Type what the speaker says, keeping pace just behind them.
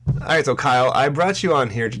All right, so Kyle, I brought you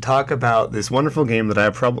on here to talk about this wonderful game that I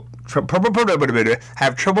have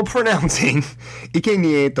trouble pronouncing.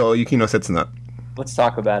 Ikenie to Yuki no Setsuna. Let's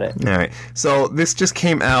talk about it. All right, so this just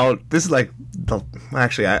came out. This is like,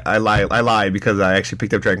 actually, I lied because I actually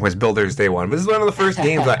picked up Dragon Quest Builders day one. But this is one of the first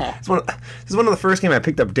games. This is one of the first games I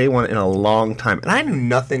picked up day one in a long time, and I knew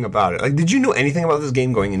nothing about it. Like, did you know anything about this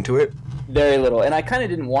game going into it? Very little, and I kind of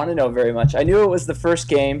didn't want to know very much. I knew it was the first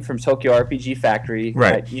game from Tokyo RPG Factory.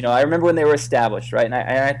 Right. I remember when they were established, right? And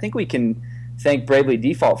I think we can thank Bravely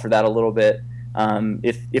Default for that a little bit.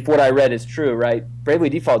 If what I read is true, right? Bravely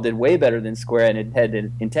Default did way better than Square had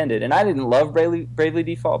intended, and I didn't love Bravely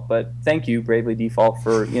Default, but thank you, Bravely Default,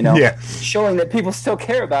 for showing that people still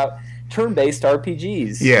care about turn-based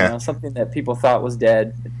RPGs. Yeah, something that people thought was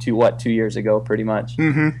dead 2 years ago, pretty much.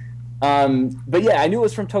 Mm-hmm. But yeah, I knew it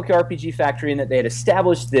was from Tokyo RPG Factory and that they had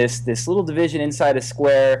established this little division inside of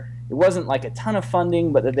Square. It wasn't like a ton of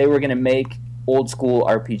funding, but that they were going to make old school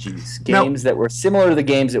RPGs, games that were similar to the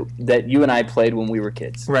games that you and I played when we were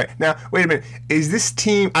kids. Right. Now, wait a minute. Is this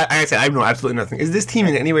team, I know absolutely nothing. Is this team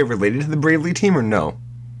in any way related to the Bravely team or no?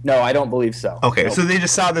 No, I don't believe so. Okay, nope. So they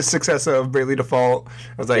just saw the success of Bravely Default. I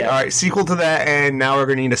was like, all right, sequel to that, and now we're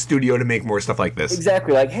going to need a studio to make more stuff like this.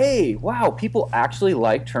 Exactly. Like, hey, wow, people actually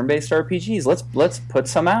like turn-based RPGs. Let's put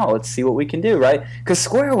some out. Let's see what we can do, right? Because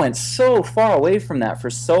Square went so far away from that for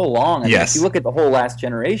so long. I mean, if you look at the whole last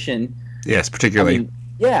generation. Yes, particularly.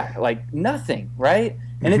 Like nothing, right?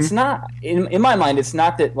 And it's not, in my mind, it's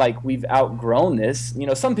not that, like, we've outgrown this.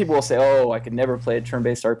 Some people will say, oh, I could never play a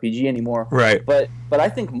turn-based RPG anymore. Right. But I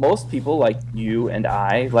think most people, like you and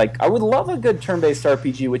I would love a good turn-based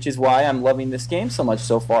RPG, which is why I'm loving this game so much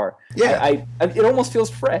so far. Yeah. It almost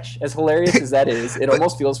feels fresh. As hilarious as that is, it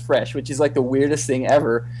almost feels fresh, which is, like, the weirdest thing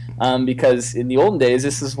ever. Because in the olden days,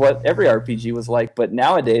 this is what every RPG was like. But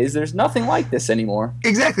nowadays, there's nothing like this anymore.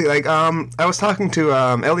 Exactly. Like, I was talking to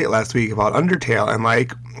Elliot last week about Undertale, and,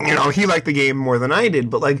 like, he liked the game more than I did,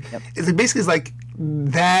 but, like, it's basically like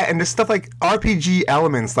that, and this stuff, like, RPG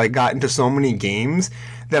elements, like, got into so many games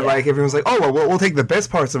that, like, everyone's like, oh, well, we'll take the best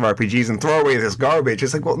parts of RPGs and throw away this garbage.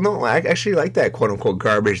 It's like, well, no, I actually like that quote-unquote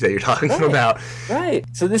garbage that you're talking about. Right.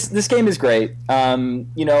 So this game is great.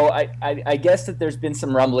 I guess that there's been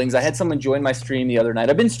some rumblings. I had someone join my stream the other night.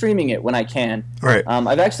 I've been streaming it when I can. Right.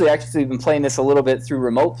 I've actually been playing this a little bit through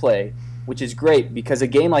remote play, which is great because a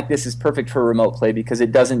game like this is perfect for remote play because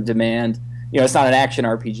it doesn't demand, it's not an action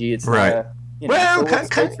RPG. It's right.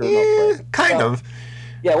 Kind of.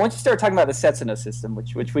 Yeah, once you start talking about the Setsuna system,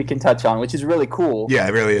 which we can touch on, which is really cool. Yeah,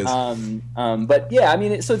 it really is. But yeah, I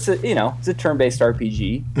mean, it's a turn-based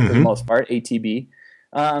RPG for the most part, ATB.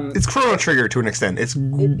 It's Chrono Trigger to an extent.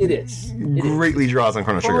 It is. Greatly draws on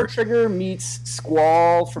Chrono Trigger. Chrono Trigger meets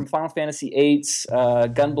Squall from Final Fantasy VIII.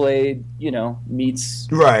 Gunblade, meets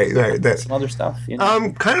some other stuff.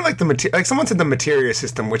 Kind of like like someone said the Materia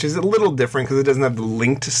system, which is a little different because it doesn't have the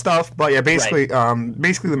linked stuff. But yeah, basically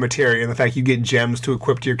the Materia and the fact you get gems to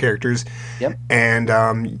equip to your characters. Yep.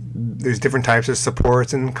 And there's different types of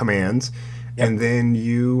supports and commands. Yep. And then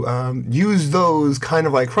you use those kind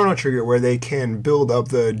of like Chrono Trigger where they can build up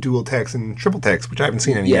the dual text and triple text, which I haven't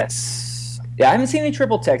seen any yet. Yeah, I haven't seen any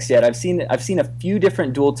triple text yet. I've seen a few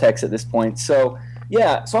different dual texts at this point. So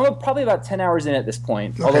I'm probably about 10 hours in at this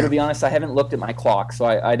point. Okay. Although, to be honest, I haven't looked at my clock, so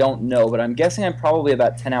I don't know. But I'm guessing I'm probably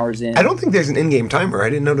about 10 hours in. I don't think there's an in-game timer. I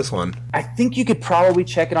didn't notice one. I think you could probably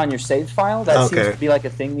check it on your save file. That seems to be like a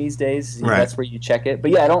thing these days. Right. That's where you check it.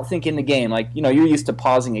 But yeah, I don't think in the game. Like, you're used to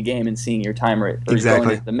pausing a game and seeing your timer or going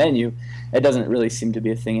into the menu. It doesn't really seem to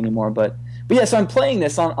be a thing anymore. But yeah, so I'm playing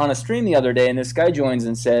this on a stream the other day, and this guy joins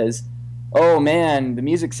and says, oh, man, the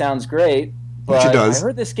music sounds great. But which it does. I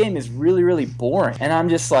heard this game is really, really boring, and I'm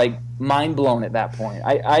just like mind blown at that point.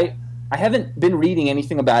 I haven't been reading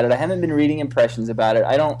anything about it. I haven't been reading impressions about it.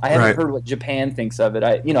 I haven't heard what Japan thinks of it.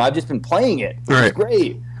 I've just been playing it, which is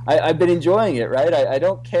great. I've been enjoying it. Right. I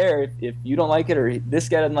don't care if you don't like it or this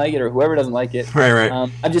guy doesn't like it or whoever doesn't like it. Right.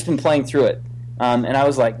 I've just been playing through it. And I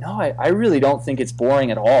was like, no, I really don't think it's boring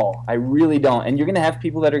at all. I really don't. And you're going to have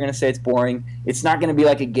people that are going to say it's boring. It's not going to be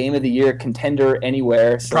like a Game of the Year contender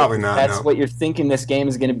anywhere. So probably not. That's what you're thinking this game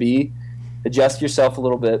is going to be. Adjust yourself a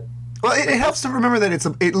little bit. Well, it helps to remember that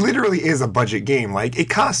it literally is a budget game. Like, it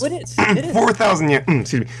costs 4,000 yen.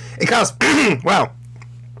 Excuse me. It costs, wow.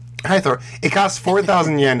 Hi, Thor. It costs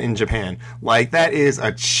 4,000 yen in Japan. Like, that is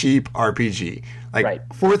a cheap RPG.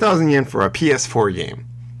 Like, 4,000 yen for a PS4 game.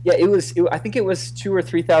 Yeah, I think it was 2,000 or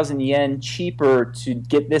 3,000 yen cheaper to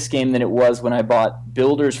get this game than it was when I bought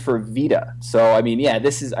Builders for Vita. So I mean, yeah,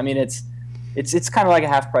 it's kind of like a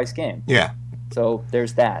half price game. Yeah. So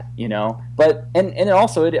there's that, But and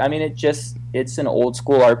also it just it's an old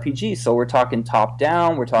school RPG. So we're talking top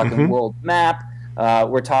down, we're talking world map,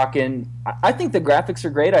 we're talking. I think the graphics are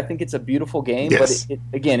great. I think it's a beautiful game, yes. but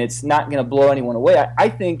again, it's not going to blow anyone away. I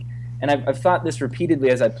think, and I've thought this repeatedly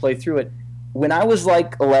as I play through it. When I was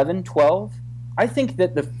like 11, 12, I think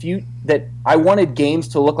that that I wanted games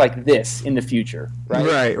to look like this in the future,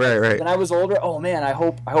 right? Right. When I was older, oh man, I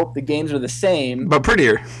hope the games are the same, but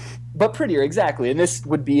prettier. But prettier, exactly. And this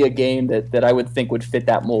would be a game that I would think would fit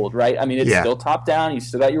that mold, right? I mean, it's still top down. You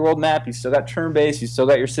still got your world map. You still got turn based. You still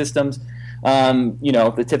got your systems.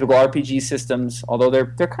 The typical RPG systems, although they're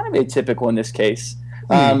kind of atypical in this case.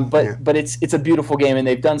 But it's a beautiful game, and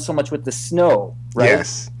they've done so much with the snow, right?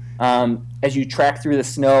 Yes. As you track through the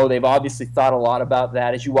snow, they've obviously thought a lot about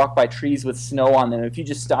that. As you walk by trees with snow on them, if you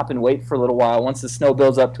just stop and wait for a little while, once the snow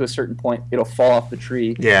builds up to a certain point, it'll fall off the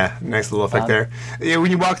tree. Yeah, nice little effect there. Yeah, when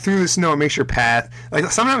you walk through the snow, it makes your path. Like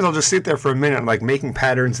sometimes I'll just sit there for a minute, like making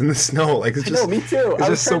patterns in the snow. Like it's just. No, me too. I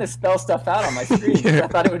was trying to spell stuff out on my screen. I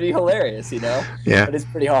thought it would be hilarious, Yeah. But it's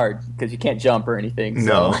pretty hard because you can't jump or anything.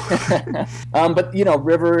 So. No. But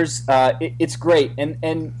rivers, it's great,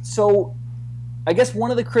 and so. I guess one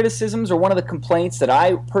of the criticisms or one of the complaints that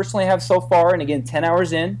I personally have so far, and again, 10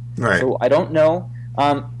 hours in, so I don't know,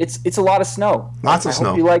 it's a lot of snow. Lots of snow. I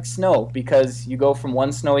hope you like snow because you go from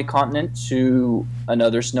one snowy continent to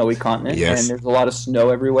another snowy continent, and there's a lot of snow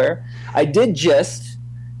everywhere. I did just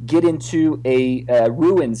get into a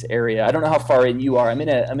ruins area. I don't know how far in you are. I'm in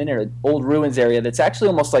an old ruins area that's actually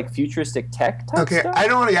almost like futuristic tech type stuff. I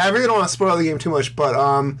really don't want to spoil the game too much, but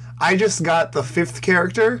I just got the 5th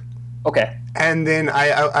character. Okay. And then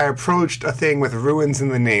I approached a thing with ruins in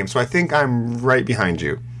the name, so I think I'm right behind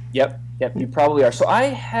you. Yep, you probably are. So I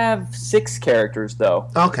have 6 characters, though.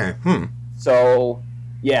 Okay, So,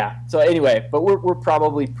 yeah. So anyway, but we're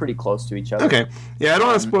probably pretty close to each other. Okay. Yeah, I don't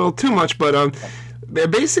want to spoil too much, but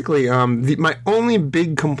basically, my only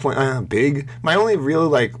big complaint, my only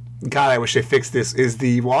really, God, I wish they fixed this, is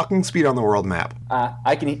the walking speed on the world map.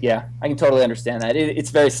 I can totally understand that. It's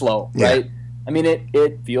very slow, right? I mean,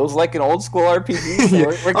 it feels like an old school RPG.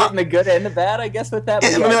 So we're getting the good and the bad, I guess, with that.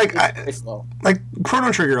 But it's very slow. Like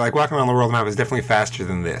Chrono Trigger, walking around the world map is definitely faster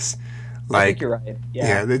than this. I think you're right.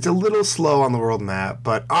 Yeah, it's a little slow on the world map,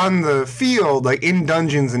 but on the field, in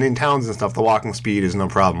dungeons and in towns and stuff, the walking speed is no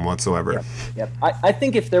problem whatsoever. Yep. I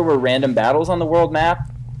think if there were random battles on the world map,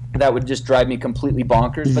 that would just drive me completely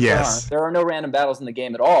bonkers. But there are no random battles in the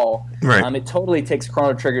game at all. Right. It totally takes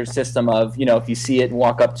Chrono Trigger's system of if you see it and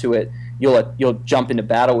walk up to it, you'll jump into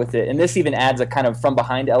battle with it. And this even adds a kind of from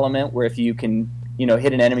behind element where if you can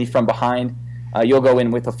hit an enemy from behind, you'll go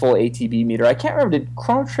in with a full ATB meter. I can't remember. Did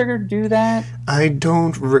Chrono Trigger do that? I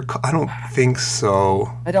don't think so.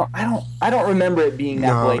 I don't remember it being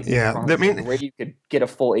that blatant. Yeah, where you could get a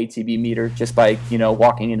full ATB meter just by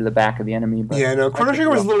walking into the back of the enemy. But Chrono Trigger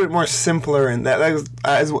was a little bit more simpler, and that was,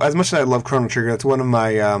 as much as I love Chrono Trigger, that's one of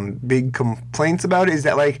my big complaints about it, is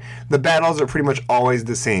that the battles are pretty much always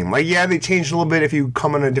the same. They changed a little bit if you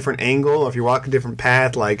come on a different angle, if you walk a different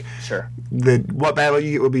path. Sure. What battle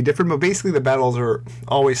you get will be different, but basically the battles are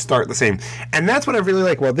always start the same. And that's what I really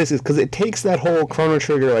like about this, is because it takes that whole Chrono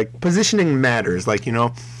Trigger, positioning matters,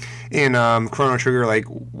 in Chrono Trigger,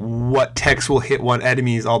 what text will hit what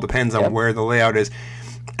enemies all depends on where the layout is.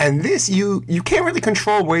 And this, you can't really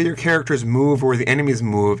control where your characters move or where the enemies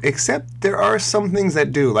move, except there are some things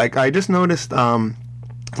that do. I just noticed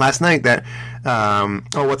last night that,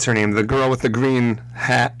 what's her name? The girl with the green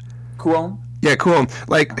hat. Kuon? Yeah,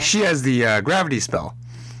 Kuon. She has the gravity spell.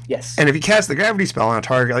 Yes. And if you cast the gravity spell on a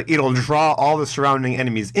target, it'll draw all the surrounding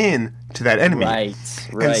enemies in to that enemy. Right.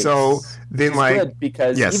 And so then good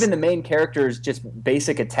because even the main character's just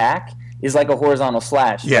basic attack is like a horizontal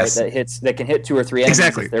slash, right? That can hit 2 or 3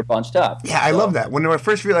 enemies if they're bunched up. Yeah, I love that. When I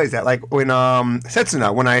first realized that, when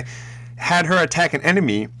Setsuna, when I had her attack an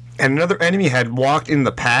enemy and another enemy had walked in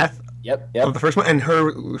the path of the first one, and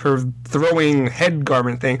her throwing head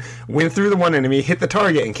garment thing went through the one enemy, hit the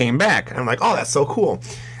target, and came back. And I'm like, oh, that's so cool.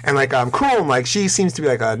 And cool, she seems to be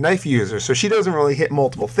a knife user, so she doesn't really hit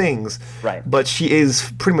multiple things. Right. But she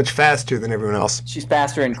is pretty much faster than everyone else. She's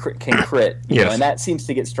faster and can crit. And that seems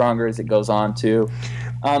to get stronger as it goes on, too.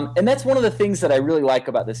 And that's one of the things that I really like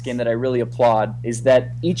about this game that I really applaud, is that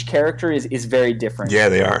each character is very different. Yeah,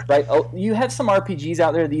 they are. Right? You have some RPGs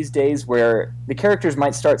out there these days where the characters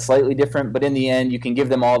might start slightly different, but in the end you can give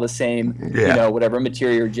them all the same, whatever,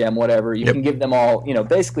 materia or gem, whatever. You can give them all,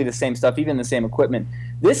 basically the same stuff, even the same equipment.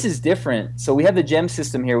 This is different. So we have the gem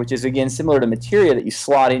system here, which is, again, similar to materia that you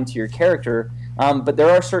slot into your character, but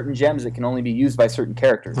there are certain gems that can only be used by certain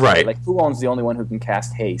characters. Right. Kuon's the only one who can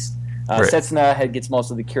cast haste. Setsuna gets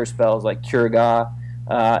most of the cure spells, like Cure Ga.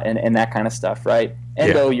 and that kind of stuff, right?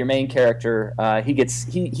 Endo, your main character,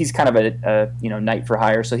 he's kind of a knight for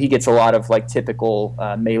hire, so he gets a lot of like typical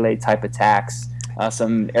melee type attacks,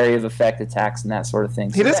 some area of effect attacks, and that sort of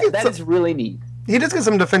thing. So that is really neat. He does get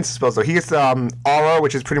some defensive spells, though. He gets Aura,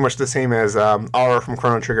 which is pretty much the same as Aura from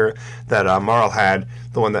Chrono Trigger that Marl had,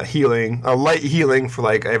 the one that light healing for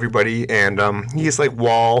like everybody, and he gets like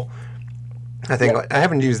Wall. I think I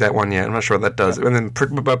haven't used that one yet. I'm not sure what that does. And then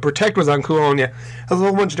but Protect was on cool, and has a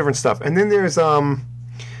whole bunch of different stuff. And then there's so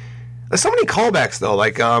many callbacks though.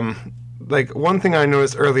 Like one thing I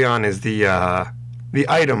noticed early on is the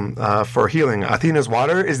item for healing. Athena's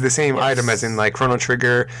Water is the same item as in like Chrono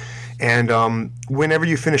Trigger. And whenever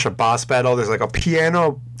you finish a boss battle, there's like a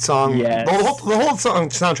piano song. Yes. The whole song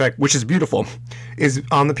soundtrack, which is beautiful, is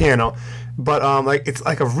on the piano. But like it's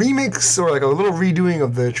like a remix or like a little redoing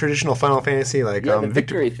of the traditional Final Fantasy, like the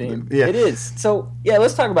victory theme. Yeah, it is. So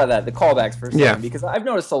let's talk about that. The callbacks for a second, because I've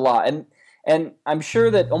noticed a lot, and I'm sure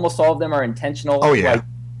that almost all of them are intentional. Oh yeah. Like,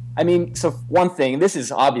 I mean, so one thing, this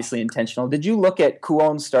is obviously intentional. Did you look at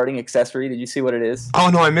Kuon's starting accessory? Did you see what it is? Oh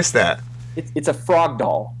no, I missed that. It's a frog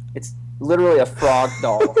doll. It's literally a frog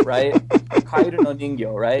doll, right? Kaido no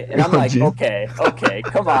Ningyo, right? And I'm like, okay,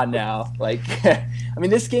 come on now. Like, I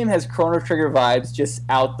mean, this game has Chrono Trigger vibes just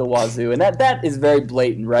out the wazoo, and that is very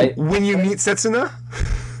blatant, right? When you meet Setsuna?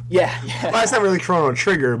 Yeah. Well, it's not really Chrono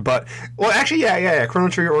Trigger, but actually, yeah. Chrono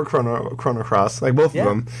Trigger or Chrono Cross, like both of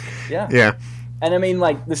them. Yeah. And I mean,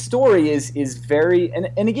 like, the story is very,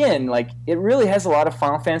 and again, like, it really has a lot of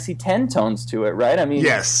Final Fantasy X tones to it, right? I mean,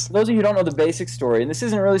 yes. For those of you who don't know the basic story, and this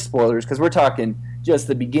isn't really spoilers because we're talking just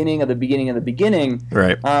the beginning of the beginning of the beginning.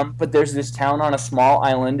 Right. But there's this town on a small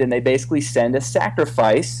island, and they basically send a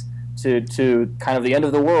sacrifice to kind of the end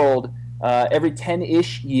of the world. Every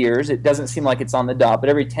 10-ish years, it doesn't seem like it's on the dot, but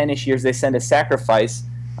every 10-ish years they send a sacrifice.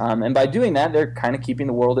 And by doing that, they're kind of keeping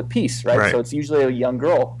the world at peace, right? So it's usually a young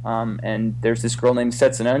girl. And there's this girl named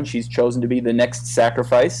Setsuna, and she's chosen to be the next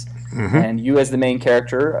sacrifice. Mm-hmm. And you, as the main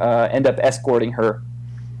character, end up escorting her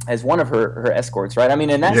as one of her escorts, right? I mean,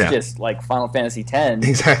 and that's just like Final Fantasy X.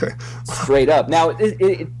 Exactly. Straight up. Now,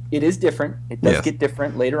 it is different. It does get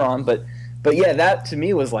different later on. But yeah, that to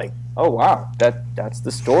me was like, oh, wow, that's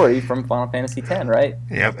the story from Final Fantasy X, right?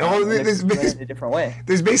 Yeah. There's in a different way.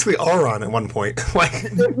 There's basically Auron at one point.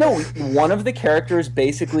 No, one of the characters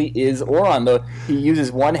basically is Auron, though. He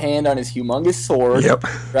uses one hand on his humongous sword,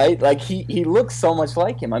 right? Like, he looks so much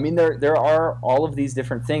like him. I mean, there are all of these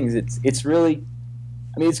different things. It's really,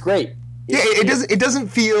 I mean, it's great. It doesn't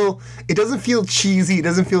feel cheesy. It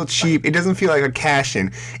doesn't feel cheap. It doesn't feel like a cash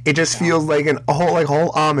in. It just feels like a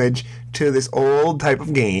whole homage to this old type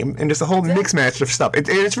of game and just a whole mix match of stuff.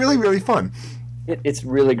 It's really, really fun. It's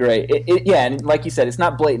really great. And like you said, it's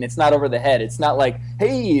not blatant. It's not over the head. It's not like,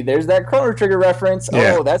 hey, there's that Chrono Trigger reference.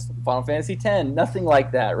 Yeah. Oh, that's from Final Fantasy X. Nothing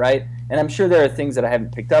like that, right? And I'm sure there are things that I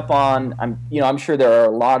haven't picked up on. I'm sure there are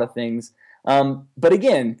a lot of things. But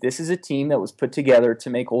again, this is a team that was put together to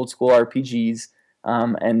make old school RPGs.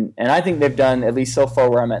 And I think they've done, at least so far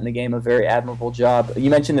where I'm at in the game, a very admirable job. You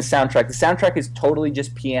mentioned the soundtrack. The soundtrack is totally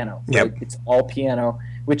just piano. Right? Yep. It's all piano,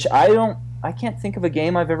 which I can't think of a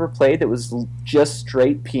game I've ever played that was just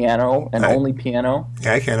straight piano and only piano.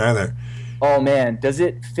 Yeah, I can't either. Oh man, does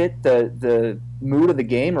it fit the mood of the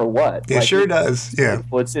game or what? It sure does. Yeah.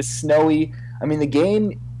 Well, it's just snowy. I mean, the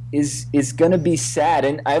game is going to be sad,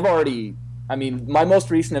 and my most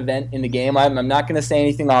recent event in the game, I'm not going to say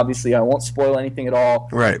anything, obviously. I won't spoil anything at all.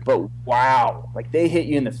 Right. But wow, like they hit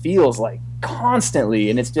you in the feels like constantly,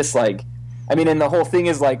 and it's just like, I mean, and the whole thing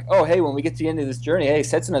is like, oh, hey, when we get to the end of this journey, hey,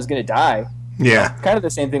 Setsuna's going to die. Yeah. Kind of the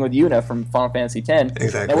same thing with Yuna from Final Fantasy X.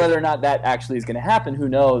 Exactly. And whether or not that actually is going to happen, who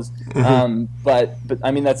knows? Mm-hmm. But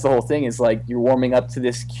I mean, that's the whole thing is like you're warming up to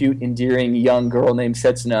this cute, endearing young girl named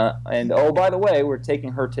Setsuna, and oh, by the way, we're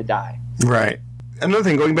taking her to die. Right. Another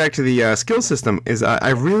thing, going back to the skill system, is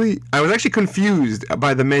I was actually confused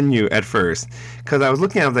by the menu at first because I was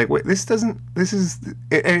looking at it, I was like, wait,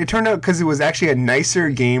 it turned out because it was actually a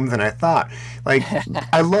nicer game than I thought. Like,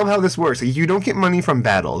 I love how this works. You don't get money from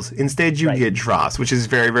battles. Instead, you get drops, which is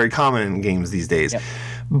very, very common in games these days. Yep.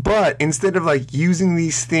 But instead of like using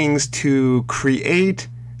these things to create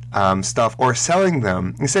stuff or selling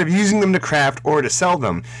them, instead of using them to craft or to sell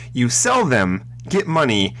them, you sell them, get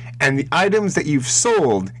money, and the items that you've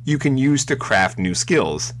sold you can use to craft new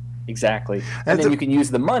skills. Exactly. And then you can use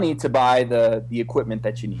the money to buy the equipment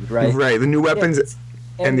that you need, right? Right, the new weapons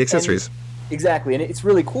and the accessories. Exactly, and it's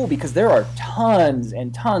really cool because there are tons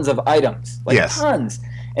and tons of items, tons.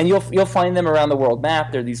 And you'll find them around the world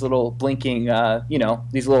map. They're these little blinking,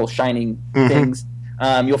 these little shining things.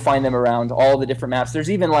 You'll find them around all the different maps. There's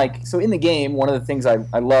even so in the game, one of the things I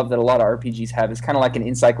love that a lot of RPGs have is kind of like an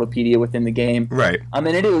encyclopedia within the game. Right. And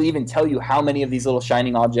it'll even tell you how many of these little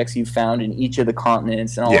shining objects you've found in each of the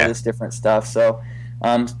continents and all of this different stuff. So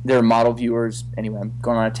there are model viewers. Anyway, I'm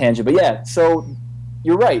going on a tangent. But yeah, so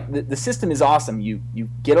you're right. The system is awesome. You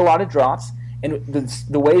get a lot of drops. And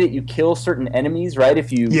the way that you kill certain enemies, right?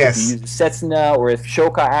 If you use Setsuna or if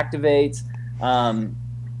Shoka activates,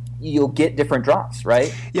 you'll get different drops,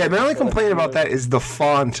 right? Yeah, my only complaint about that is the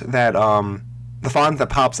font that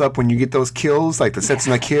pops up when you get those kills, like the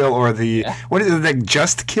Setsuna kill or the what is it, like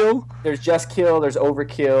just kill? There's just kill, there's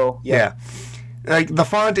overkill. Yeah. Like the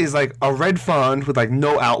font is like a red font with like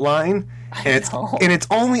no outline. And it's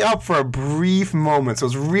only up for a brief moment, so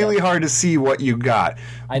it's really hard to see what you got.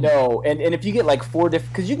 I know, and if you get like 4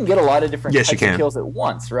 different, because you can get a lot of different types of kills at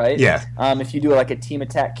once, right? Yeah. If you do like a team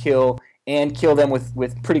attack kill and kill them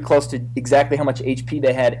with pretty close to exactly how much HP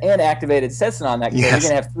they had and activated Setsuna on that kill, you're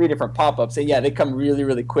gonna have 3 different pop-ups. And they come really,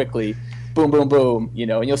 really quickly. Boom, boom, boom.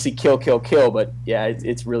 And you'll see kill, kill, kill. But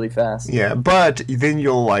it's really fast. Yeah, but then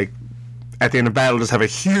you'll at the end of battle, just have a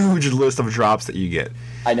huge list of drops that you get.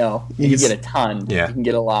 I know. You get a ton. Yeah. You can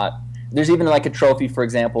get a lot. There's even like a trophy, for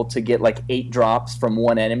example, to get like 8 drops from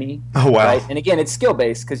one enemy. Oh, wow. Right? And again, it's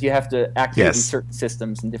skill-based because you have to activate these certain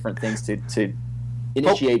systems and different things to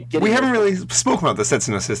initiate. We haven't really spoken about the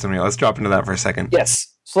Setsuna system yet. Let's drop into that for a second.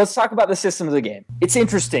 Yes. So let's talk about the system of the game. It's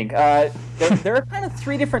interesting. There are kind of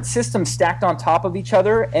 3 different systems stacked on top of each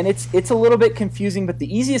other, and it's a little bit confusing, but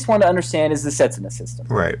the easiest one to understand is the Setsuna system.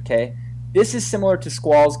 Right. Okay? This is similar to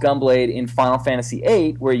Squall's Gunblade in Final Fantasy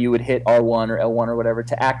VIII, where you would hit R1 or L1 or whatever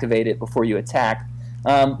to activate it before you attack.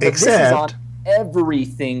 But this is on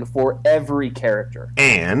everything for every character.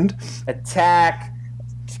 And? Attack,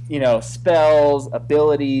 spells,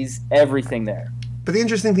 abilities, everything there. But the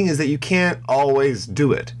interesting thing is that you can't always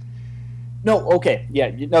do it. No, okay. Yeah,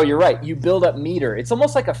 you're right. You build up meter. It's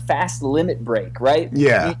almost like a fast limit break, right?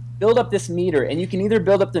 Yeah. You build up this meter, and you can either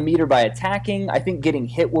build up the meter by attacking. I think getting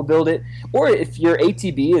hit will build it. Or if your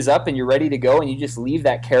ATB is up and you're ready to go and you just leave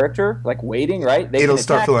that character, waiting, right? It'll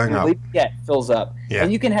start filling up. Yeah, it fills up. Yeah.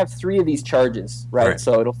 And you can have 3 of these charges, right?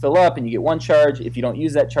 So it'll fill up and you get 1 charge. If you don't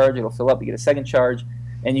use that charge, it'll fill up. You get a 2nd charge.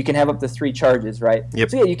 And you can have up to 3 charges, right?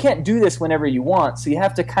 Yep. So you can't do this whenever you want. So you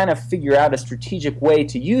have to kind of figure out a strategic way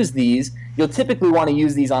to use these. You'll typically want to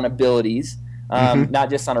use these on abilities,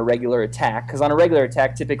 not just on a regular attack. Because on a regular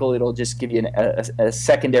attack, typically it'll just give you a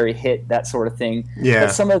secondary hit, that sort of thing. Yeah.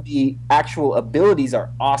 But some of the actual abilities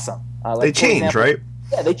are awesome. They change, right?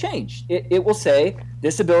 Yeah, they change. It will say,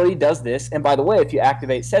 this ability does this. And by the way, if you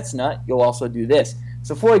activate Setsuna, you'll also do this.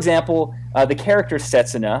 So, for example, the character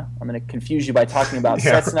Setsuna, I'm going to confuse you by talking about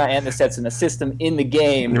Setsuna and the Setsuna system in the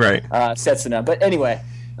game, Setsuna. But anyway,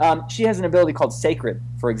 she has an ability called Sacred,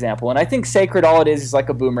 for example. And I think Sacred, all it is like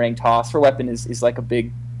a boomerang toss. Her weapon is like a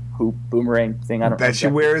big hoop boomerang thing. I don't know. That she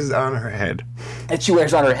wears on her head. That she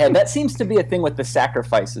wears on her head. That seems to be a thing with the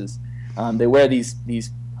sacrifices. They wear these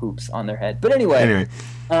hoops on their head. But anyway.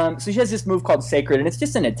 So she has this move called Sacred, and it's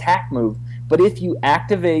just an attack move. But if you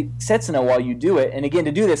activate Setsuna while you do it, and again,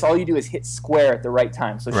 to do this, all you do is hit square at the right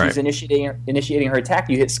time. So she's initiating her attack.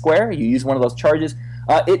 You hit square. You use one of those charges.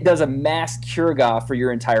 It does a mass Kurga for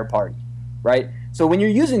your entire party, right? So when you're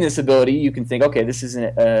using this ability, you can think, okay, this is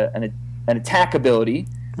an attack ability.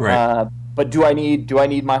 Right. But do I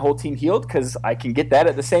need my whole team healed? Because I can get that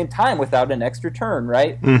at the same time without an extra turn,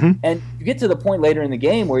 right? Mm-hmm. And you get to the point later in the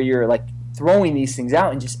game where you're throwing these things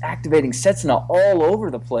out and just activating Setsuna all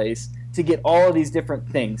over the place to get all of these different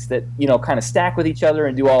things that kind of stack with each other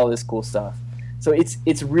and do all of this cool stuff. So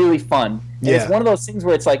it's really fun. And it's one of those things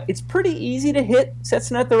where it's pretty easy to hit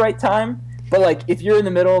Setsuna at the right time, but if you're in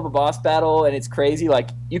the middle of a boss battle and it's crazy,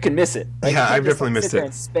 you can miss it. Right? Yeah, I've definitely missed it.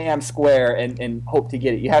 And spam square and hope to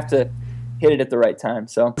get it. You have to hit it at the right time.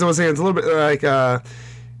 So I was saying, it's a little bit like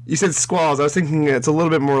you said Squalls. I was thinking it's a little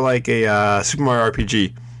bit more like a Super Mario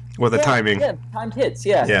RPG. With the timing. Yeah, timed hits,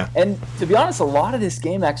 yeah. And to be honest, a lot of this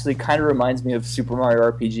game actually kind of reminds me of Super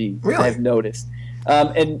Mario RPG. Really? I've noticed.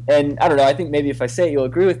 And I don't know, I think maybe if I say it, you'll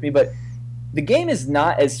agree with me, but the game is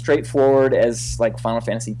not as straightforward as Final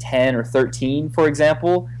Fantasy X or 13, for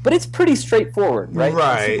example, but it's pretty straightforward, right?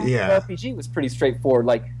 Right, Super Mario RPG was pretty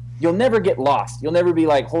straightforward. You'll never get lost. You'll never be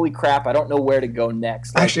holy crap, I don't know where to go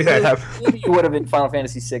next. Actually, that happened. Maybe you would have in Final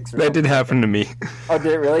Fantasy VI. That did happen to me. Oh,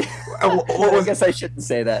 did it really? I guess I shouldn't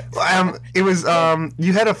say that. It was,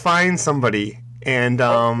 you had to find somebody And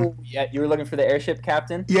yeah, you were looking for the airship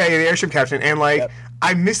captain. Yeah, the airship captain, and like Yep.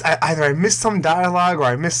 I missed some dialogue or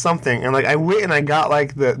I missed something, and like I went and I got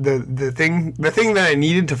like the thing that I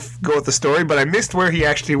needed to go with the story, but I missed where he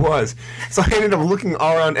actually was, so I ended up looking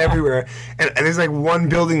all around everywhere, and there's like one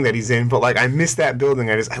building that he's in, but like I missed that building.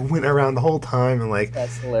 I went around the whole time and like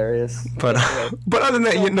That's hilarious. But other than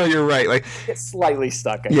that, you're right. Like it's slightly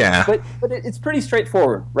stuck. Yeah. But it's pretty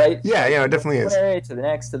straightforward, right? Yeah, it definitely is. One area to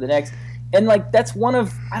the next. And like that's one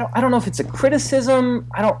of I don't know if it's a criticism.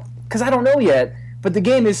 Because I don't know yet. But the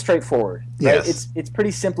game is straightforward. Right? Yes. It's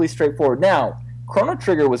pretty simply straightforward. Now, Chrono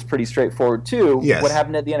Trigger was pretty straightforward too. Yes. What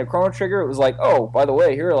happened at the end of Chrono Trigger? It was like, oh, by the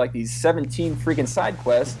way, here are like these 17 freaking side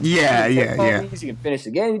quests. Yeah. You can finish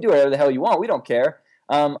the game. You do whatever the hell you want. We don't care.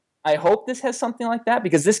 I hope this has something like that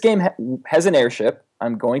because this game has an airship.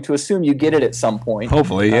 I'm going to assume you get it at some point.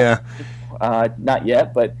 Hopefully, yeah. Not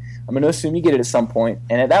yet, but I'm going to assume you get it at some point.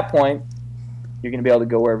 And at that point, you're going to be able to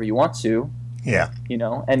go wherever you want to. Yeah.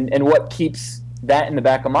 And what keeps that in the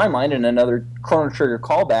back of my mind, and another Chrono Trigger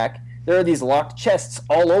callback, there are these locked chests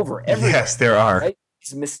all over everywhere. Yes, there are. Right?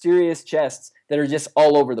 These mysterious chests that are just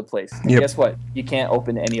all over the place. And guess what? You can't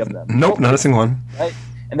open any of them. Nope, not a single one. Right?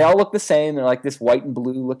 And they all look the same. They're like this white and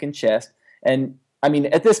blue looking chest. And I mean,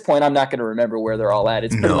 at this point, I'm not going to remember where they're all at.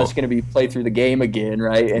 It's pretty much going to be play through the game again,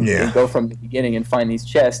 right? And go from the beginning and find these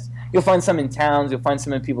chests. You'll find some in towns. You'll find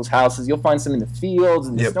some in people's houses. You'll find some in the fields,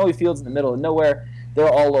 in the snowy fields in the middle of nowhere. They're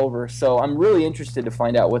all over. So I'm really interested to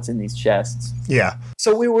find out what's in these chests. Yeah.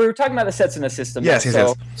 So we were talking about the Setsuna system. Yes.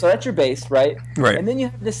 So that's your base, right? Right. And then you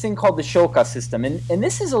have this thing called the Shoka system. And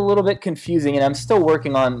this is a little bit confusing, and I'm still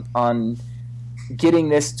working on getting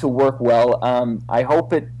this to work well. I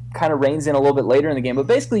hope it kind of reins in a little bit later in the game, but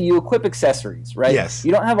basically you equip accessories, right? Yes.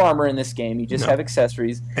 You don't have armor in this game, you just have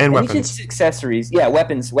accessories. And weapons. Each of these accessories,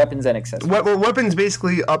 weapons and accessories. Well, weapons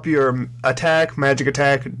basically up your attack, magic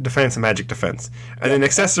attack, defense, and magic defense. And then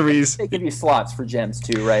accessories... They give you slots for gems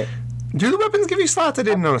too, right? Do the weapons give you slots? I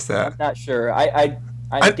didn't notice that. I'm not sure.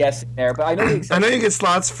 I'm guessing there, but I know the accessories. I know you get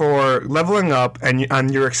slots for leveling up and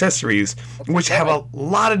on your accessories, which have a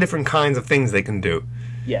lot of different kinds of things they can do.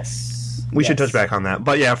 Yes. We should touch back on that.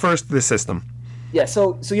 But yeah, first, the system. Yeah,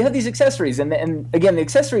 so you have these accessories, and again, the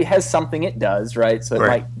accessory has something it does, right? So it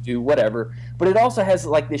might do whatever, but it also has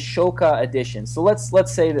like this Shoka addition. So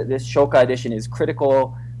let's say that this Shoka addition is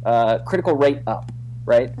critical rate up,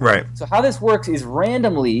 right? Right. So how this works is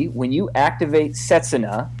randomly when you activate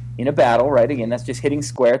Setsuna in a battle, right? Again, that's just hitting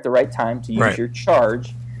square at the right time to use your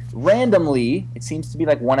charge. Randomly, it seems to be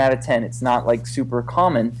like 1 out of 10. It's not like super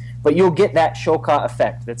common, but you'll get that Shoka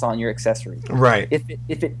effect that's on your accessory. Right. If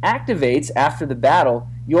it activates after the battle,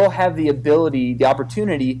 you'll have the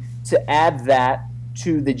opportunity to add that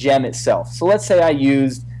to the gem itself. So let's say I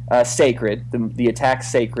used Sacred, the attack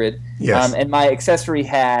Sacred, and my accessory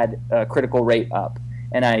had critical rate up,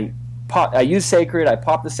 and I use Sacred, I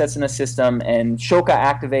pop the Setsuna system, and Shoka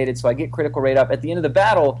activated, so I get critical rate up. At the end of the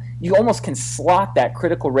battle, you almost can slot that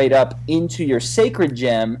critical rate up into your Sacred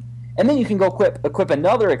gem, and then you can go equip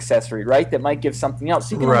another accessory, right, that might give something else.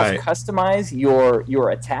 So you can almost customize your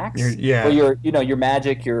attacks, or your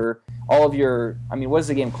magic, all of your. I mean, what does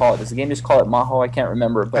the game call it? Does the game just call it Maho? I can't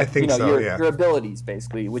remember, but I think your abilities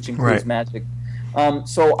basically, which includes magic.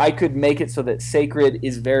 So I could make it so that Sacred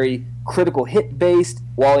is very critical hit based,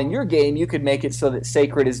 while in your game you could make it so that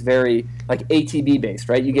Sacred is very like ATB based,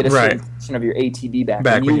 right? You get a certain portion of your ATB back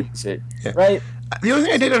when you use it, right? The only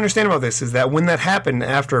thing I didn't understand about this is that when that happened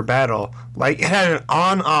after a battle, like it had an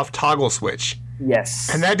on-off toggle switch.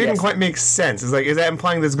 Yes. And that didn't quite make sense. It's like, is that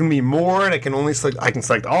implying there's going to be more, and I can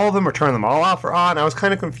select all of them or turn them all off or on? I was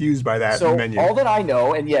kind of confused by that menu. So all that I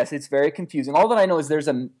know, and yes, it's very confusing. All that I know is there's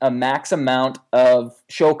a max amount of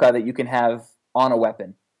Shoka that you can have on a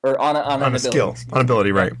weapon or on an ability. On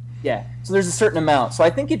ability, right? Yeah. So there's a certain amount. So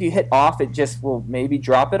I think if you hit off, it just will maybe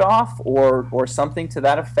drop it off or something to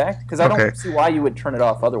that effect. Because I don't see why you would turn it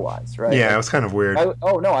off otherwise, right? Yeah, it was kind of weird.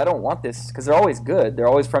 No, I don't want this because they're always good. They're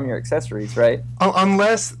always from your accessories, right?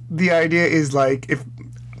 Unless the idea is like, if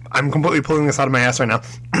I'm completely pulling this out of my ass right now,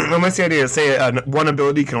 unless the idea is say one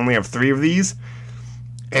ability can only have 3 of these,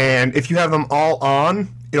 and if you have them all on,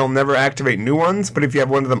 it'll never activate new ones. But if you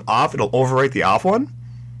have one of them off, it'll overwrite the off one.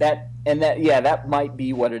 That might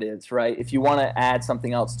be what it is, right? If you want to add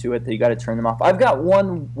something else to it, that you got to turn them off. I've got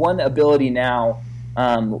one ability now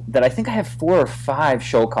that I think I have 4 or 5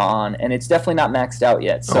 Shoka on, and it's definitely not maxed out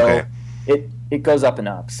yet. So it goes up and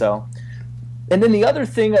up. So, and then the other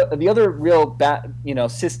thing, the other real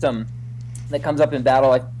system that comes up in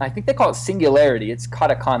battle. I think they call it singularity. It's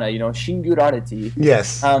katakana, shingurarity.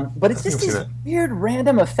 Yes. But it's just these weird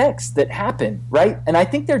random effects that happen, right? And I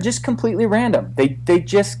think they're just completely random. They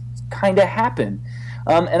just kind of happen.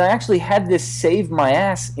 And I actually had this save my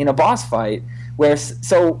ass in a boss fight where,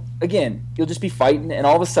 so again, you'll just be fighting, and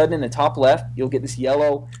all of a sudden in the top left, you'll get this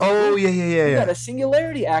yellow. Oh, yeah. You got a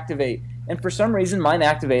singularity activate. And for some reason, mine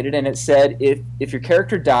activated, and it said if your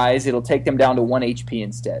character dies, it'll take them down to 1 HP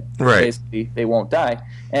instead. Right. Basically, they won't die.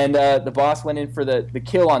 And the boss went in for the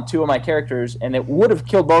kill on 2 of my characters, and it would have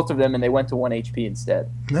killed both of them, and they went to 1 HP instead.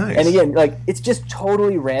 Nice. And again, it's just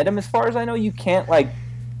totally random. As far as I know, you can't,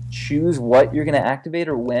 choose what you're going to activate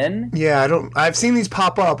or when. Yeah, I've seen these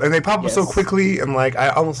pop up, and they pop up so quickly, and,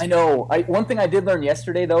 I know. One thing I did learn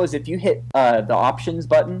yesterday, though, is if you hit the options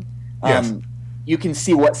button, yes. You can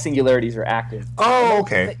see what singularities are active. Oh,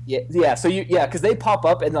 okay. Yeah. So because they pop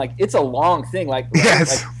up and it's a long thing.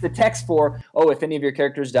 Yes. Like the text for if any of your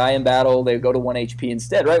characters die in battle, they go to 1 HP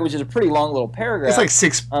instead, right? Which is a pretty long little paragraph. It's like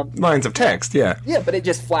 6 lines of text. Yeah. Yeah, but it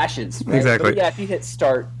just flashes. Right? Exactly. But if you hit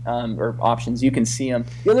start or options, you can see them.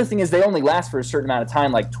 The other thing is they only last for a certain amount of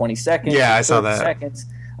time, like 20 seconds. Yeah, I saw that. Seconds.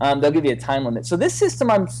 They'll give you a time limit. So this system,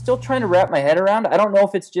 I'm still trying to wrap my head around. I don't know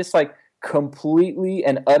if it's just completely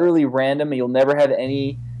and utterly random, and you'll never have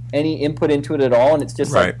any input into it at all, and it's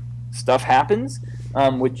just stuff happens,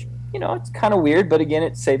 which it's kind of weird, but again,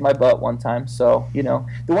 it saved my butt one time. So the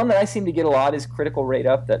one that I seem to get a lot is critical rate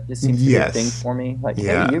up. That just seems to be a thing for me. Hey,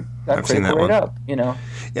 you got I've seen that critical rate one. up.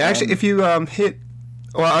 Yeah, actually, if you hit,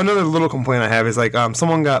 another little complaint I have is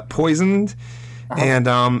someone got poisoned. And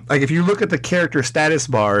if you look at the character status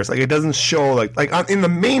bars, it doesn't show in the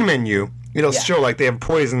main menu, it'll show they have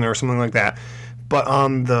poison or something like that. But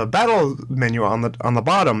on the battle menu on the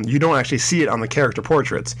bottom, you don't actually see it on the character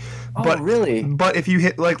portraits. Oh, really? But if you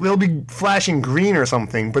hit they'll be flashing green or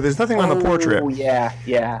something, but there's nothing on the portrait. Oh,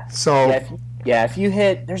 yeah. So if you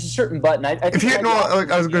hit, there's a certain button. I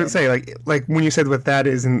was going to say when you said what that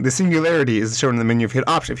is, and the singularity is shown in the menu. If you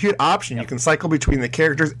hit option, you can cycle between the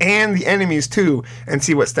characters and the enemies too, and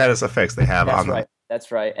see what status effects they have on them. That's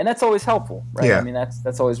right, and that's always helpful, right? Yeah. I mean,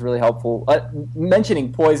 that's always really helpful.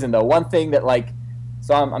 Mentioning poison, though, one thing that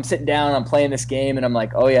so I'm sitting down, I'm playing this game, and I'm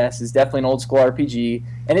like, oh yeah, this is definitely an old school RPG,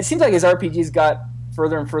 and it seems like as RPGs got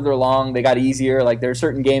further and further along, they got easier. There are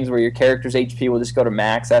certain games where your character's HP will just go to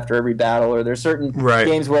max after every battle, or there's certain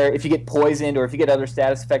games where if you get poisoned or if you get other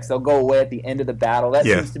status effects, they'll go away at the end of the battle. That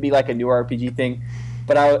seems to be a new RPG thing.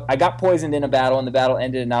 But I got poisoned in a battle, and the battle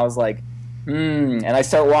ended, and I was like, and I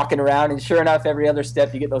start walking around, and sure enough, every other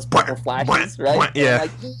step you get those purple flashes, right? Yeah. I'm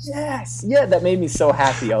yes, yeah, that made me so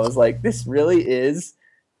happy. I was like, this really is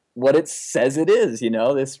what it says it is,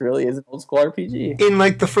 This really is an old school RPG. In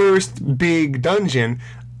the first big dungeon,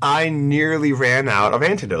 I nearly ran out of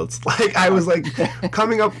antidotes. I was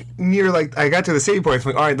coming up near I got to the save point.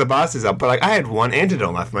 I'm all right, the boss is up, but I had 1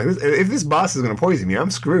 antidote left. I'm if this boss is going to poison me, I'm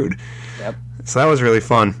screwed. Yep. So that was really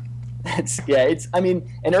fun. And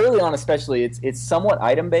early on especially, it's somewhat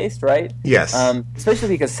item based, right? Yes. Especially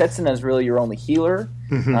because Setsuna is really your only healer.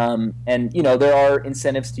 Mm-hmm. And there are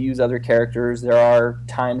incentives to use other characters. There are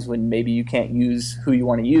times when maybe you can't use who you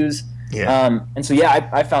want to use. Yeah. And so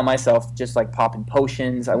I found myself just popping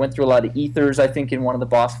potions. I went through a lot of ethers, I think, in one of the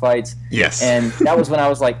boss fights. Yes. And that was when I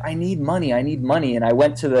was like, I need money, and I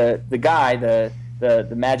went to the guy,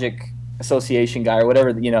 the magic association guy or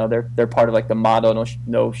whatever, they're part of the Mado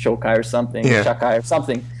no Shokai or something, Shakai or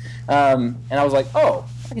something. And I was like, oh,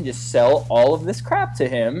 I can just sell all of this crap to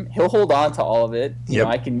him. He'll hold on to all of it.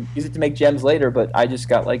 I can use it to make gems later, but I just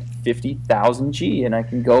got 50,000 G, and I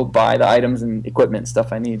can go buy the items and equipment and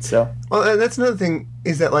stuff I need. So, well, and that's another thing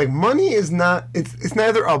is that money is not it's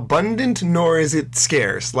neither abundant nor is it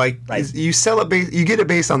scarce. You sell it you get it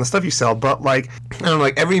based on the stuff you sell, but I don't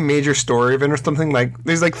know, every major story event or something,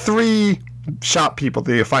 there's 3 shop people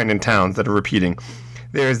that you find in towns that are repeating.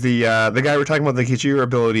 There's the guy we're talking about that gets you your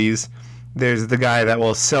abilities. There's the guy that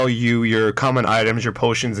will sell you your common items, your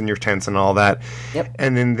potions and your tents and all that. Yep.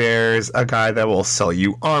 And then there's a guy that will sell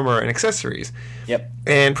you armor and accessories. Yep.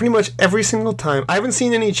 And pretty much every single time, I haven't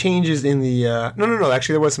seen any changes in the... No,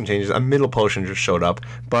 actually there was some changes. A middle potion just showed up.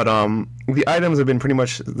 But the items have been pretty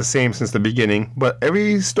much the same since the beginning. But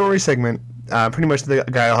every story segment, pretty much the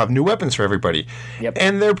guy will have new weapons for everybody. Yep.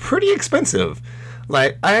 And they're pretty expensive.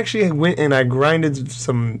 I actually went and I grinded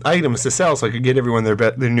some items to sell so I could get everyone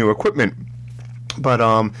their new equipment.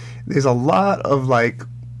 But there's a lot of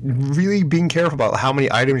really being careful about how many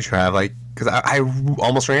items you have. because I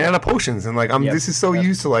almost ran out of potions, and like this is so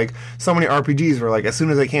used to like so many RPGs where like as soon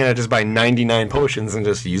as I can I just buy 99 potions and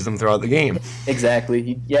just use them throughout the game.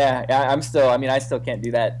 Exactly. Yeah, I'm still. I mean, I still can't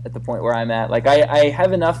do that at the point where I'm at. Like I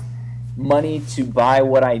have enough money to buy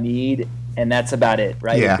what I need, and that's about it.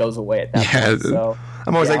 Right? Yeah. It goes away at that point. So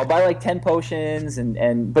I'm always I'll buy like 10 potions,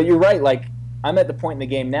 and but you're right. Like I'm at the point in the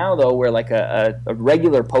game now though where like a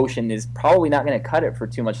regular potion is probably not going to cut it for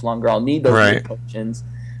too much longer. I'll need those big potions.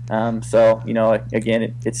 So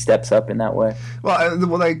again, it steps up in that way. Well,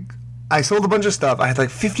 like I sold a bunch of stuff. I had like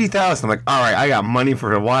 50,000. I'm like, all right, I got money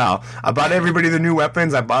for a while. I bought everybody the new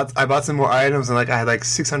weapons. I bought some more items, and like I had like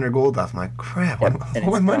 600 gold left. I'm like, crap,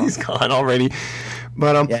 my money's gone already.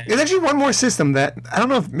 But there's actually one more system that I don't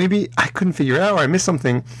know if maybe I couldn't figure out or I missed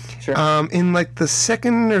something. Sure. In like the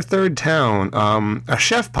second or third town, a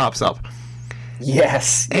chef pops up.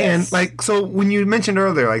 Yes. And like so, when you mentioned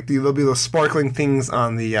earlier, like there'll be those sparkling things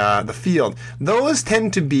on the field. Those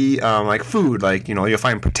tend to be like food, like you'll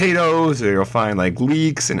find potatoes or you'll find like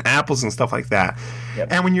leeks and apples and stuff like that. Yep.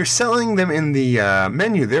 And when you're selling them in the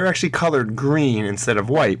menu, they're actually colored green instead of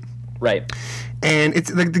white. Right. And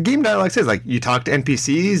it's like the game dialogue says, like you talk to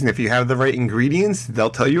NPCs, and if you have the right ingredients, they'll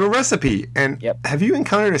tell you a recipe. And have you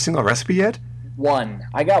encountered a single recipe yet? One.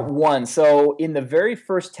 I got one. So in the very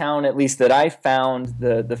first town, at least that I found,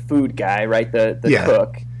 the food guy, right, the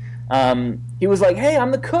cook, he was like, "Hey, I'm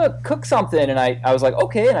the cook. Cook something." And I was like,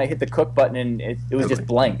 "Okay." And I hit the cook button, and it was just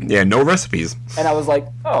blank. Yeah, no recipes. And I was like,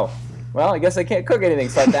 "Oh, well, I guess I can't cook anything."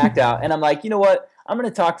 So I backed out, and I'm like, "You know what? I'm going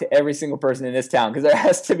to talk to every single person in this town because there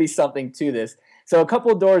has to be something to this." So a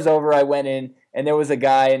couple of doors over, I went in, and there was a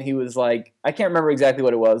guy, and he was like, I can't remember exactly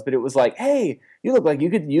what it was, but it was like, "Hey, you look like you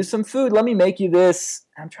could use some food. Let me make you this."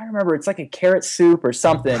 I'm trying to remember. It's like a carrot soup or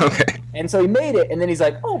something. Okay. And so he made it, and then he's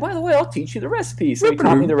like, "Oh, by the way, I'll teach you the recipe." So he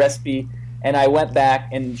taught me the recipe, and I went back,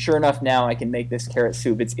 and sure enough, now I can make this carrot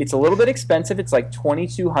soup. It's a little bit expensive. It's like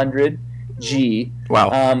 2,200 G.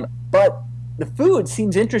 Wow. But the food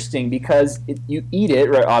seems interesting because you eat it,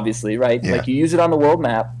 right, obviously, right? Yeah. Like you use it on the world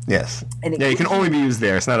map. Yes. And it can only be used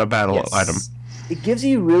there. It's not a battle item. It gives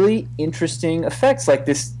you really interesting effects like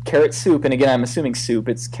this carrot soup. And again, I'm assuming soup.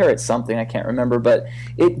 It's carrot something. I can't remember. But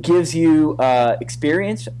it gives you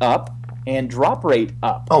experience up and drop rate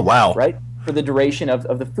up. Oh, wow. Right? For the duration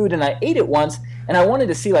of the food. And I ate it once, and I wanted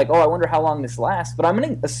to see, like, I wonder how long this lasts. But I'm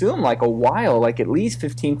going to assume, like, a while, like at least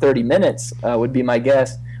 15, 30 minutes would be my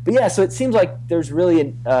guess. But yeah, so it seems like there's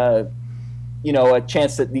really a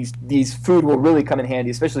chance that these food will really come in handy,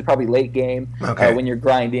 especially probably late game when you're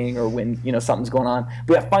grinding or when something's going on.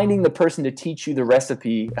 But yeah, finding the person to teach you the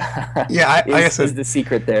recipe is the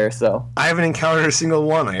secret there. So I haven't encountered a single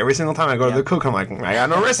one. Every single time I go to the cook, I'm like, I got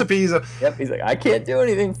no recipes. Yep, he's like, I can't do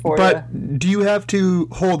anything for you. But do you have to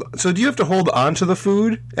hold on to the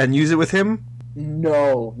food and use it with him?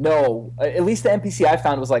 No. At least the NPC I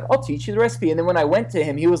found was like, "I'll teach you the recipe." And then when I went to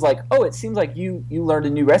him, he was like, "Oh, it seems like you learned a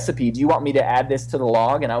new recipe. Do you want me to add this to the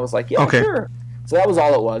log?" And I was like, "Yeah, sure." So that was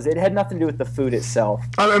all it was. It had nothing to do with the food itself.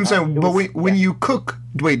 I'm saying, but when you cook,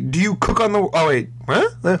 wait, do you cook on the? Oh wait,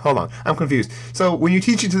 huh? Hold on, I'm confused. So when you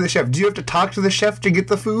teach it to the chef, do you have to talk to the chef to get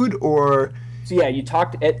the food, or? So yeah,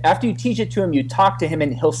 after you teach it to him, you talk to him,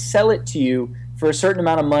 and he'll sell it to you for a certain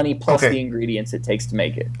amount of money plus the ingredients it takes to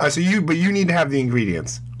make it. But you need to have the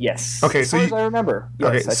ingredients. Yes. Okay, as far as I remember.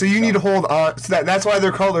 Yes, so you need to hold on. So that's why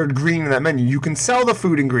they're colored green in that menu. You can sell the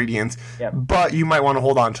food ingredients, but you might want to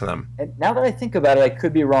hold on to them. And now that I think about it, I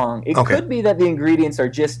could be wrong. It could be that the ingredients are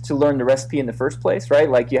just to learn the recipe in the first place, right?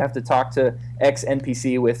 Like you have to talk to X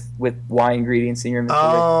NPC with Y ingredients in your inventory.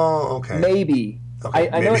 Oh, okay. Maybe.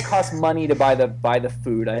 Okay, I know it costs money to buy the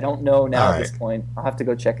food. I don't know now at this point. I'll have to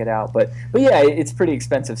go check it out. But yeah, it's pretty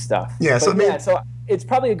expensive stuff. Yeah, so it's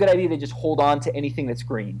probably a good idea to just hold on to anything that's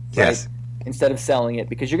green. Yes. Right? Instead of selling it,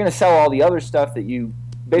 because you're going to sell all the other stuff that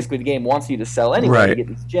basically the game wants you to sell anyway to get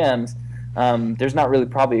these gems. There's not really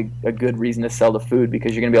probably a good reason to sell the food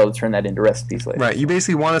because you're going to be able to turn that into recipes later. Right. You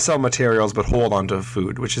basically want to sell materials but hold on to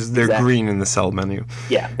food, which is they're green in the sell menu.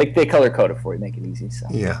 Yeah, they color code it for you, make it easy. So.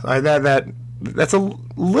 Yeah, that's a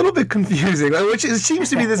little bit confusing, which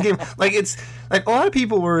seems to be this game. Like it's like a lot of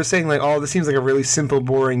people were saying like, "Oh, this seems like a really simple,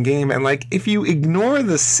 boring game." And like if you ignore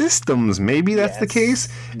the systems, maybe that's the case.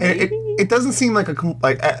 And it doesn't seem like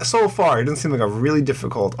so far it doesn't seem like a really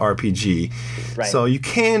difficult RPG. Right. So you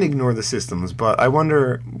can ignore the systems, but I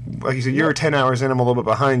wonder, like you said, you're 10 hours in, I'm a little bit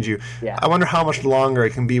behind you. Yeah. I wonder how much longer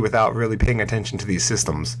it can be without really paying attention to these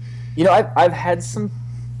systems. I've had some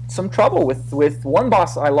trouble with one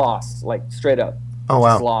boss. I lost, like straight up. Oh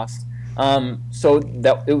wow! Just lost. So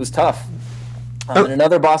that it was tough. And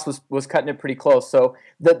another boss was cutting it pretty close. So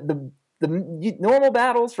the normal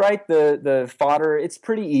battles, right? The fodder, it's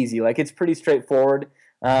pretty easy. Like it's pretty straightforward.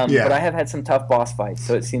 But I have had some tough boss fights,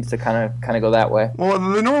 so it seems to kind of go that way. Well,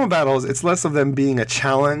 the normal battles, it's less of them being a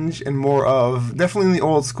challenge and more of definitely the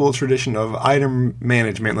old school tradition of item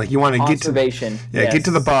management. Like you want to get to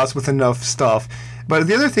the boss with enough stuff. But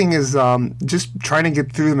the other thing is just trying to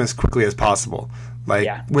get through them as quickly as possible. Like,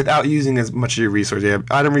 without using as much of your resources. You have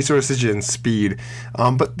item resources and speed.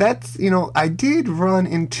 But that's, I did run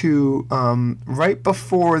into, right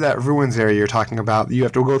before that ruins area you're talking about, you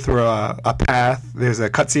have to go through a path. There's a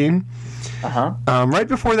cutscene. Right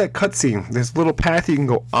before that cutscene, there's a little path you can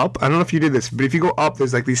go up. I don't know if you did this, but if you go up,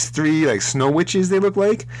 there's like these 3 like snow witches, they look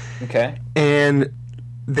like. Okay. And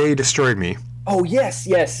they destroyed me. Oh, yes.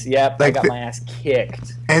 Yep, like I got my ass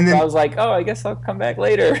kicked. And then, so I was like, I guess I'll come back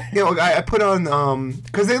later. I put on,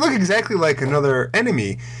 because they look exactly like another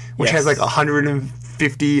enemy, which has like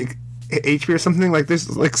 150 HP or something. Like,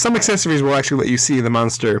 there's like some accessories will actually let you see the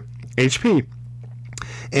monster HP.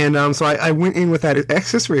 And so I went in with that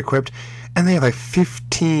accessory equipped, and they have like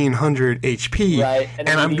 1,500 HP, right? And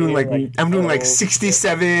I'm doing like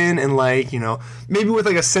 67, and like maybe with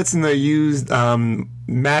like a Setsuna used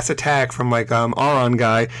mass attack from like Auron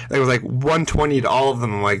guy, that was like 120 to all of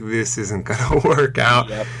them. I'm like, this isn't gonna work out.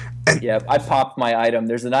 Yep. I popped my item.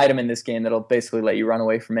 There's an item in this game that'll basically let you run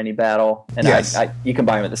away from any battle, and you can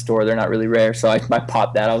buy them at the store. They're not really rare, so I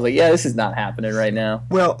popped that. I was like, this is not happening right now.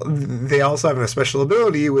 Well, they also have a special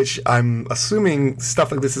ability, which I'm assuming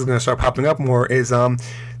stuff like this is going to start popping up more. Is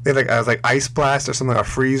they have like Ice Blast or something, like a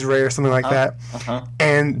Freeze Ray or something like that,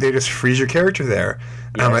 and they just freeze your character there.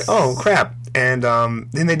 And I'm like, oh crap. And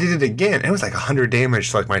then they did it again. And it was like 100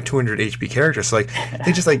 damage to like my 200 HP character. So like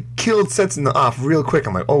they just like killed Setsuna off real quick.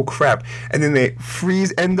 I'm like, oh crap. And then they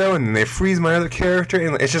freeze Endo, and then they freeze my other character,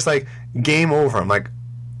 and it's just like game over. I'm like,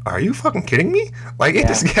 are you fucking kidding me? Like it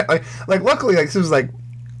just got like luckily like this was like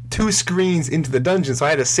 2 screens into the dungeon, so I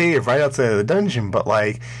had to save right outside of the dungeon. But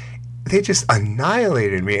like they just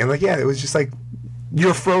annihilated me, and like it was just like,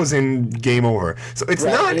 you're frozen, game over. So it's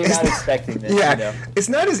not. You're not expecting this. It's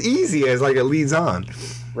not as easy as like it leads on.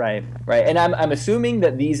 Right. And I'm assuming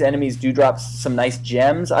that these enemies do drop some nice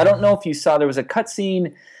gems. I don't know if you saw, there was a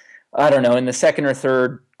cutscene, I don't know, in the second or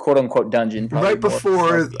third quote unquote dungeon. Right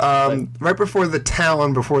before the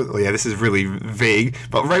town. This is really vague,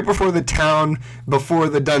 but right before the town, before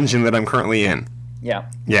the dungeon that I'm currently in. Yeah.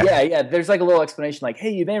 There's like a little explanation, like,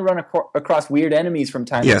 hey, you may run across weird enemies from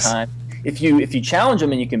time to time. If you challenge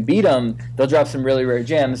them and you can beat them, they'll drop some really rare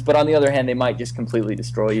gems. But on the other hand, they might just completely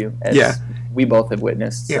destroy you, as we both have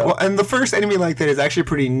witnessed. So. Yeah, well, and the first enemy like that is actually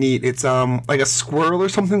pretty neat. It's like a squirrel or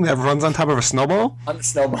something that runs on top of a snowball. On the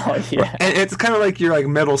snowball, yeah. And it's kind of like your like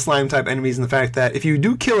metal slime type enemies in the fact that if you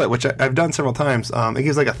do kill it, which I've done several times, it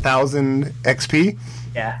gives like 1,000 XP.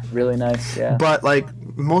 Yeah, really nice, yeah. But like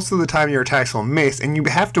most of the time your attacks will miss, and you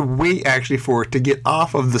have to wait actually for it to get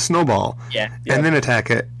off of the snowball. And then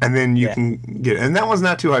attack it, and then you can get it. And that one's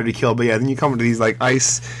not too hard to kill, but then you come to these like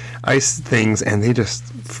ice things, and they just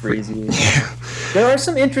freeze you. There are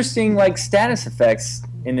some interesting like status effects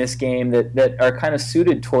in this game that are kind of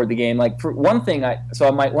suited toward the game. Like for one thing,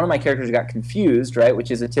 one of my characters got confused, right,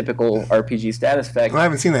 which is a typical RPG status effect. I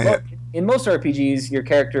haven't seen that yet. In most RPGs, your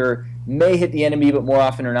character may hit the enemy, but more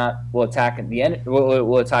often or not will attack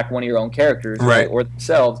will attack one of your own characters, right, or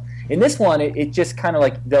themselves. In this one, it just kind of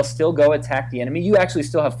like they'll still go attack the enemy. You actually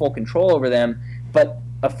still have full control over them, but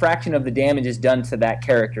a fraction of the damage is done to that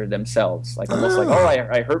character themselves. Like almost like,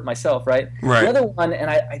 I hurt myself, right? The other one, and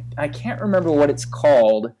I can't remember what it's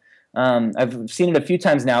called. I've seen it a few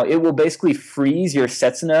times now. It will basically freeze your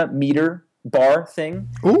Setsuna meter bar thing.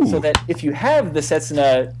 Ooh. So that if you have the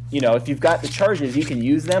Setsuna, if you've got the charges, you can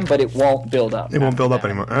use them, but it won't build up. It won't build up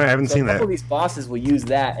anymore. I haven't seen that. A couple of these bosses will use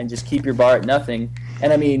that and just keep your bar at nothing.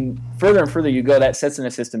 And I mean, further and further you go, that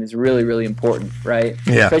Setsuna system is really, really important, right?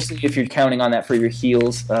 Yeah. Especially if you're counting on that for your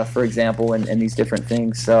heals, for example, and these different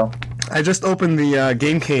things. So I just opened the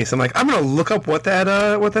game case. I'm like, I'm gonna look up what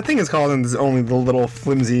that thing is called, and there's only the little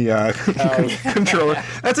flimsy controller.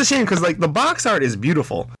 That's a shame because like the box art is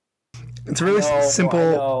beautiful. It's really simple.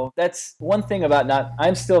 I know. That's one thing about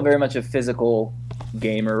I'm still very much a physical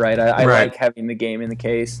gamer, right? I like having the game in the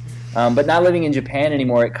case. But not living in Japan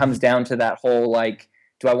anymore, it comes down to that whole, like,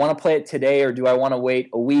 do I want to play it today or do I want to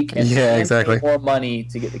wait a week and pay more money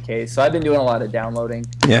to get the case? So I've been doing a lot of downloading.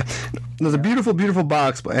 Yeah. There's a beautiful, beautiful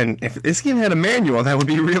box, and if this game had a manual, that would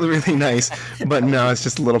be really, really nice. But no, it's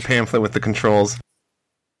just a little pamphlet with the controls.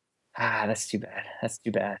 That's too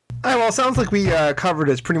bad. All right, well, it sounds like we covered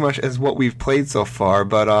as pretty much as what we've played so far,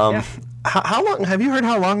 but how long, have you heard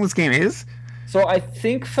how long this game is? So I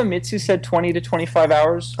think Famitsu said 20 to 25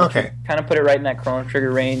 hours. Okay. Kind of put it right in that Chrono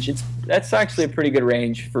Trigger range. That's actually a pretty good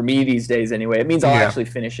range for me these days anyway. It means I'll actually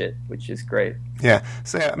finish it, which is great. Yeah.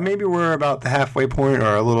 So maybe we're about the halfway point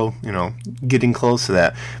or a little, getting close to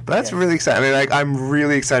that. But that's really exciting. I mean, I'm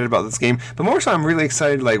really excited about this game. But more so, I'm really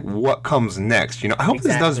excited, what comes next. I hope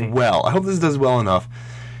this does well. I hope this does well enough.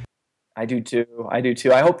 I do too.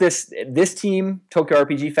 I hope this team, Tokyo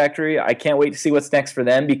RPG Factory, I can't wait to see what's next for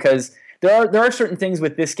them, because there are certain things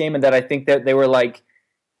with this game and that I think that they were like,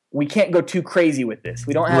 we can't go too crazy with this.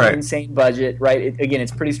 We don't have an insane budget, right?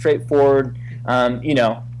 It's pretty straightforward.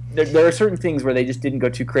 There are certain things where they just didn't go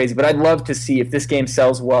too crazy, but I'd love to see if this game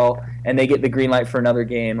sells well and they get the green light for another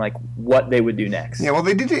game, like what they would do next. Yeah, well,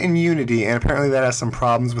 they did it in Unity, and apparently that has some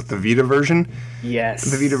problems with the Vita version.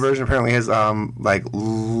 Yes. The Vita version apparently has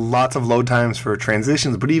lots of load times for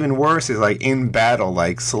transitions, but even worse is in battle,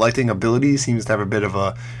 selecting abilities seems to have a bit of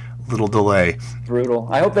a little delay. Brutal.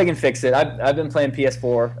 I hope they can fix it. I've been playing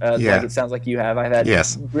PS4. Like it sounds like you have. I've had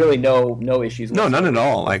really no issues with it. No, none at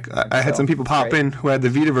all. I had some people pop in who had the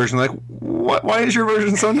Vita version. What? Why is your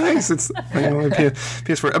version so nice? It's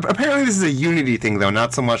PS4. Apparently this is a Unity thing though,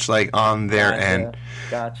 not so much on their end.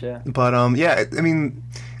 Gotcha. But I mean,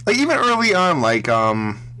 even early on,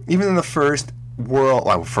 even in the first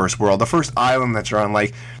island that you're on,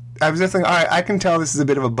 I was just thinking, all right, I can tell this is a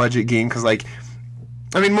bit of a budget game because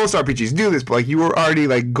most RPGs do this, but you were already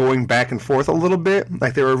going back and forth a little bit.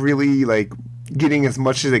 They were really getting as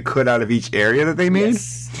much as they could out of each area that they made.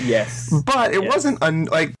 Yes. But it wasn't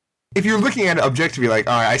if you're looking at it objectively, all right,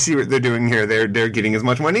 I see what they're doing here. They're getting as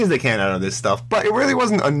much money as they can out of this stuff. But it really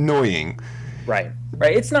wasn't annoying. Right.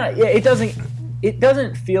 It's not. Yeah. It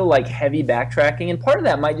doesn't feel like heavy backtracking, and part of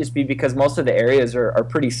that might just be because most of the areas are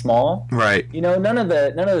pretty small. Right. None of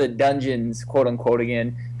the dungeons, quote unquote,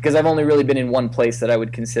 again. Because I've only really been in one place that I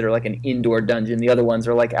would consider an indoor dungeon. The other ones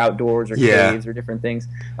are outdoors or caves or different things.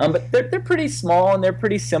 But they're pretty small and they're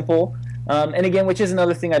pretty simple. And again, which is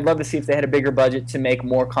another thing, I'd love to see if they had a bigger budget to make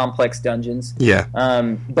more complex dungeons. Yeah.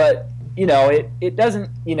 But it doesn't.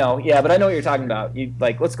 But I know what you're talking about. You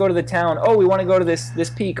let's go to the town. Oh, we want to go to this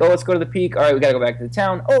peak. Oh, let's go to the peak. All right, we got to go back to the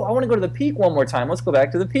town. Oh, I want to go to the peak one more time. Let's go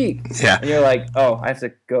back to the peak. Yeah. And you're oh, I have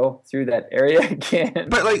to go through that area again.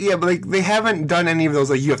 But they haven't done any of those.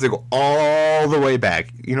 You have to go all the way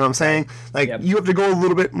back. You know what I'm saying? You have to go a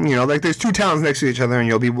little bit. There's two towns next to each other, and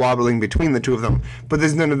you'll be wobbling between the two of them. But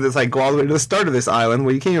there's none of this. Go all the way to the start of this island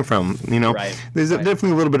where you came from. Right. There's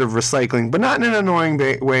definitely a little bit of recycling, but not in an annoying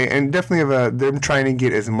way, and definitely they're trying to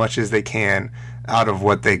get as much as they can out of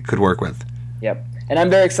what they could work with. Yep, and I'm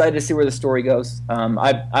very excited to see where the story goes.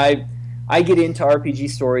 I get into RPG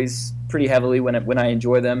stories pretty heavily when I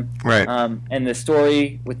enjoy them. Right. And the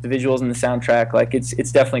story with the visuals and the soundtrack,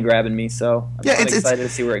 it's definitely grabbing me. So I'm excited to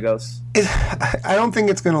see where it goes. I don't think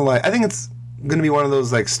it's gonna I think it's gonna be one of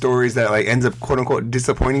those stories that ends up quote unquote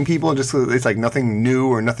disappointing people just because it's nothing new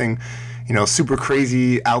or nothing super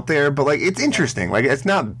crazy out there, but it's interesting. It's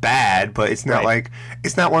not bad, but it's not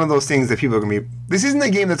it's not one of those things that people are gonna be. This isn't a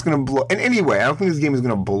game that's gonna blow in any way. I don't think this game is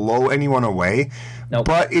gonna blow anyone away. Nope.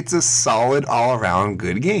 But it's a solid all around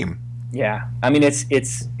good game. Yeah, I mean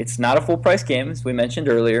it's not a full price game as we mentioned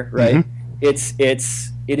earlier, right? Mm-hmm.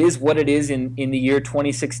 It is what it is in the year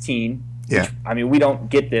 2016. Yeah. Which, we don't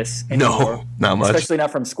get this anymore. No, not much. Especially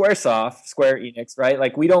not from Square Enix,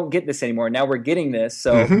 right? We don't get this anymore. Now we're getting this,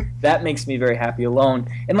 so that makes me very happy alone.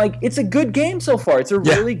 And it's a good game so far. It's a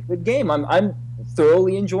really good game. I'm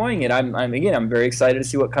thoroughly enjoying it. I'm very excited to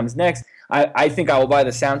see what comes next. I think I will buy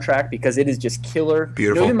the soundtrack because it is just killer.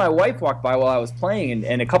 Beautiful. Even my wife walked by while I was playing,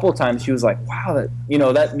 and a couple of times she was like, "Wow,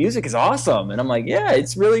 that music is awesome." And I'm like, "Yeah,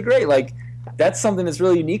 it's really great." That's something that's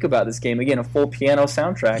really unique about this game. Again, a full piano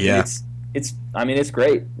soundtrack. Yeah. It's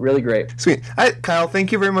great. Really great. Sweet. All right, Kyle,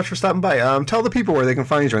 thank you very much for stopping by. Tell the people where they can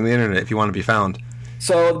find you on the internet if you want to be found.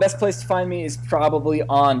 So the best place to find me is probably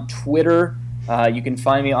on Twitter. You can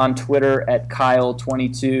find me on Twitter at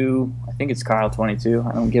Kyle22. I think it's Kyle22.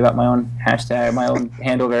 I don't give out my own hashtag, my own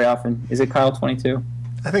handle very often. Is it Kyle22?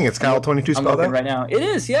 I think it's Kyle22 spelled out. Right now. It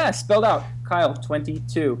is, yeah, spelled out.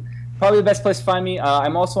 Kyle22. Probably the best place to find me.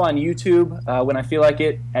 I'm also on YouTube when I feel like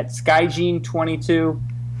it at Skygene22.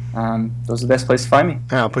 Those are the best place to find me.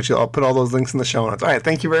 I'll put all those links in the show notes. All right,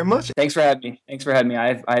 thank you very much. Thanks for having me.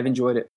 I've enjoyed it.